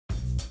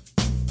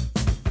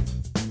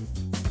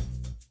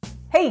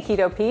Hey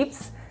keto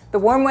peeps! The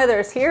warm weather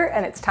is here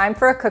and it's time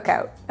for a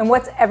cookout. And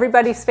what's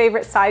everybody's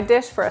favorite side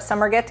dish for a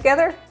summer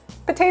get-together?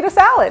 Potato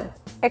salad!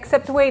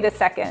 Except wait a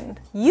second,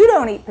 you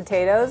don't eat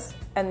potatoes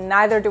and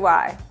neither do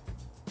I.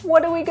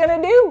 What are we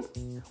gonna do?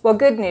 Well,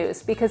 good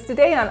news, because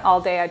today on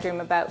All Day I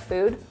Dream About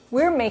Food,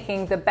 we're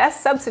making the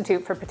best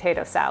substitute for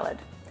potato salad.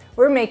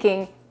 We're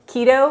making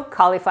keto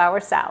cauliflower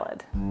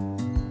salad.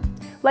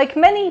 Like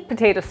many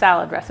potato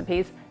salad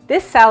recipes,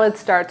 this salad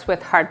starts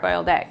with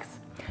hard-boiled eggs.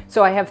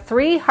 So I have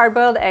 3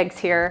 hard-boiled eggs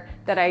here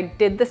that I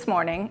did this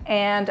morning,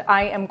 and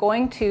I am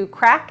going to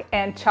crack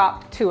and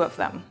chop 2 of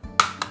them.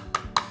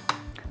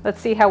 Let's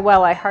see how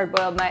well I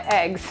hard-boiled my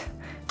eggs.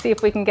 See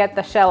if we can get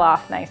the shell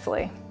off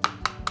nicely.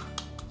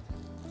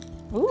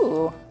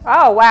 Ooh,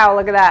 oh wow,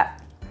 look at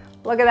that.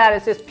 Look at that,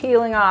 it's just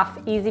peeling off,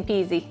 easy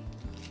peasy.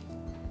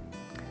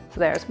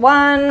 So there's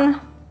one.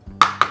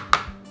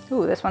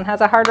 Ooh, this one has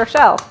a harder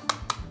shell.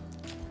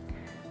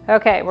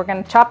 Okay, we're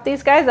gonna chop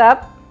these guys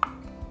up.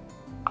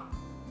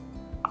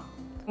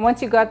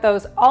 Once you got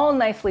those all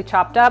nicely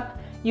chopped up,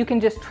 you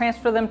can just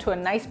transfer them to a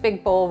nice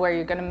big bowl where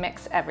you're gonna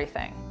mix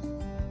everything.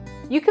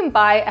 You can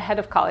buy a head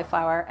of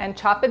cauliflower and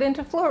chop it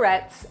into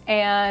florets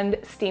and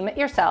steam it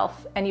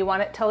yourself, and you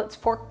want it till it's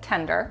fork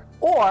tender.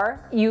 Or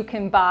you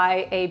can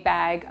buy a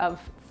bag of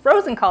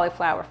frozen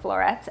cauliflower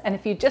florets, and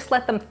if you just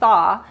let them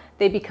thaw,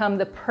 they become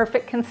the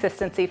perfect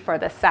consistency for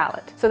this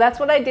salad. So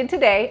that's what I did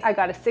today. I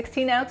got a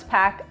 16-ounce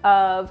pack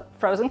of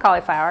frozen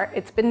cauliflower.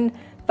 It's been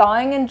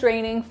thawing and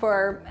draining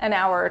for an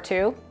hour or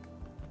 2.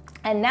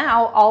 And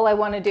now all I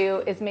want to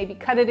do is maybe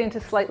cut it into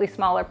slightly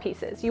smaller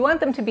pieces. You want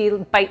them to be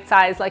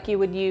bite-sized like you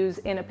would use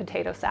in a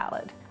potato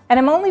salad. And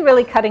I'm only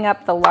really cutting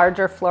up the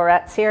larger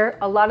florets here.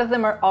 A lot of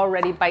them are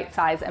already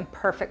bite-sized and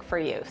perfect for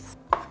use.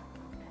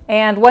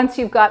 And once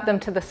you've got them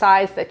to the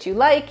size that you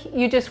like,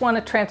 you just want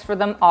to transfer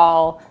them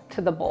all to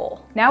the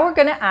bowl. Now we're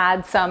going to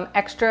add some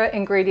extra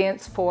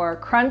ingredients for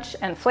crunch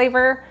and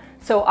flavor.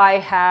 So I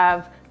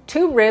have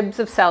 2 ribs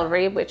of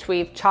celery, which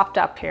we've chopped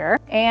up here,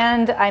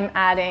 and I'm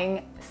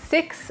adding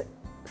 6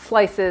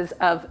 slices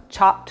of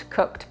chopped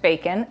cooked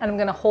bacon, and I'm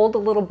gonna hold a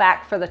little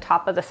back for the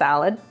top of the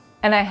salad.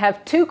 And I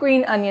have 2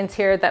 green onions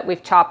here that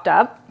we've chopped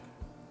up,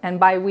 and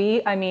by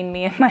we, I mean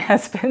me and my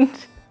husband.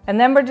 And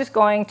then we're just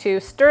going to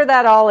stir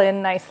that all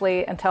in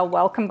nicely until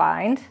well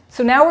combined.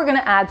 So now we're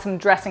gonna add some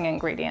dressing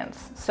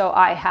ingredients. So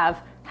I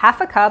have half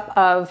a cup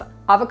of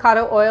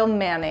avocado oil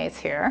mayonnaise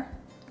here,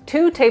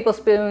 2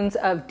 tablespoons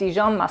of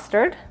Dijon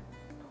mustard.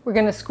 We're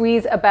gonna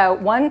squeeze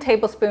about 1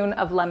 tablespoon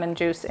of lemon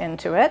juice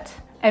into it.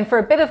 And for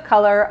a bit of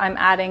color, I'm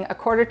adding a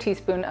 1/4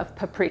 teaspoon of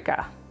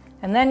paprika.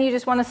 And then you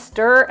just wanna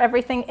stir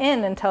everything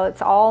in until it's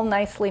all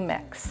nicely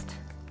mixed.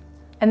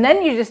 And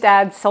then you just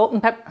add salt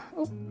and pepper.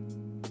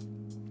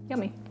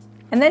 Yummy.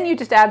 And then you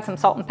just add some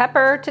salt and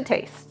pepper to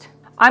taste.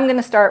 I'm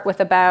gonna start with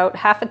about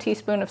half a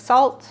teaspoon of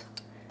salt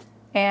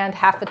and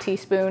half a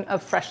teaspoon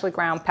of freshly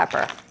ground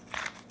pepper.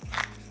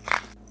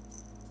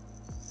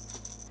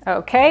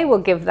 Okay, we'll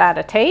give that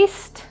a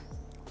taste.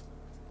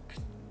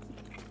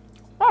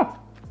 Oh,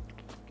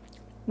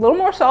 a little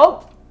more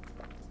salt,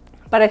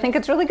 but I think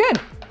it's really good.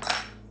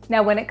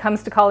 Now, when it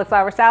comes to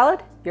cauliflower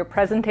salad, your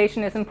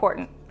presentation is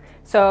important.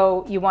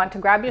 So you want to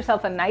grab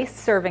yourself a nice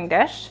serving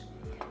dish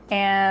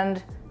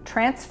and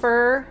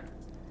transfer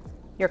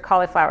your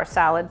cauliflower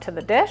salad to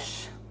the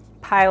dish,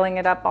 piling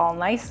it up all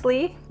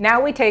nicely. Now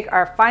we take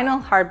our final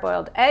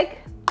hard-boiled egg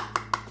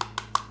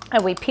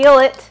and we peel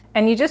it,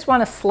 and you just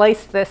want to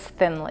slice this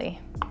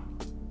thinly.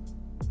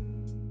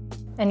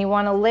 And you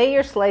want to lay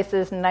your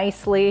slices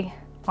nicely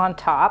on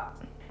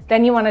top.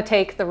 Then you want to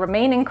take the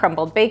remaining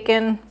crumbled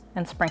bacon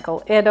and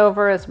sprinkle it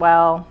over as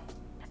well.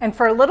 And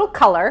for a little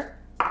color,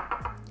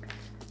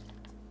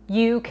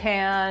 you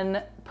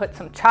can put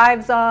some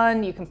chives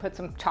on, you can put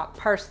some chopped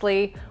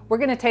parsley. We're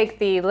going to take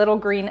the little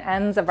green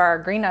ends of our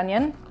green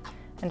onion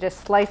and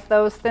just slice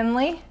those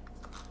thinly.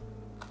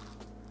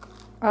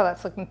 Oh,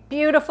 that's looking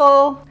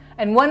beautiful.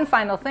 And one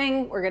final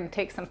thing, we're gonna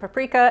take some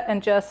paprika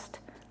and just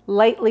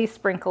lightly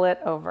sprinkle it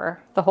over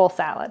the whole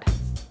salad.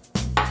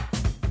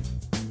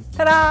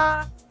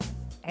 Ta-da!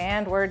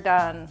 And we're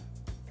done.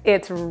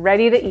 It's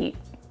ready to eat.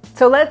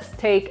 So let's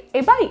take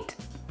a bite.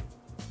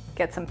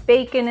 Get some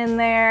bacon in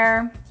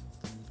there.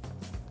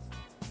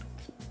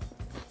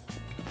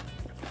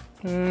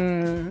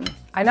 I'm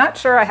not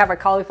sure I have a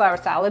cauliflower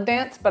salad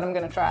dance, but I'm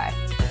gonna try.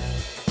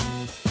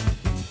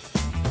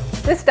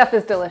 This stuff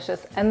is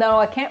delicious, and though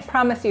I can't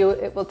promise you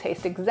it will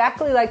taste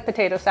exactly like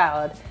potato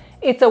salad,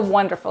 it's a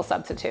wonderful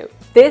substitute.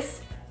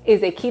 This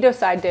is a keto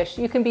side dish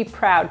you can be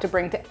proud to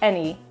bring to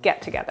any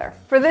get-together.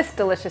 For this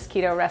delicious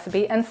keto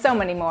recipe and so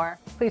many more,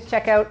 please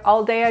check out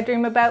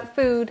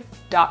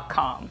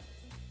alldayidreamaboutfood.com.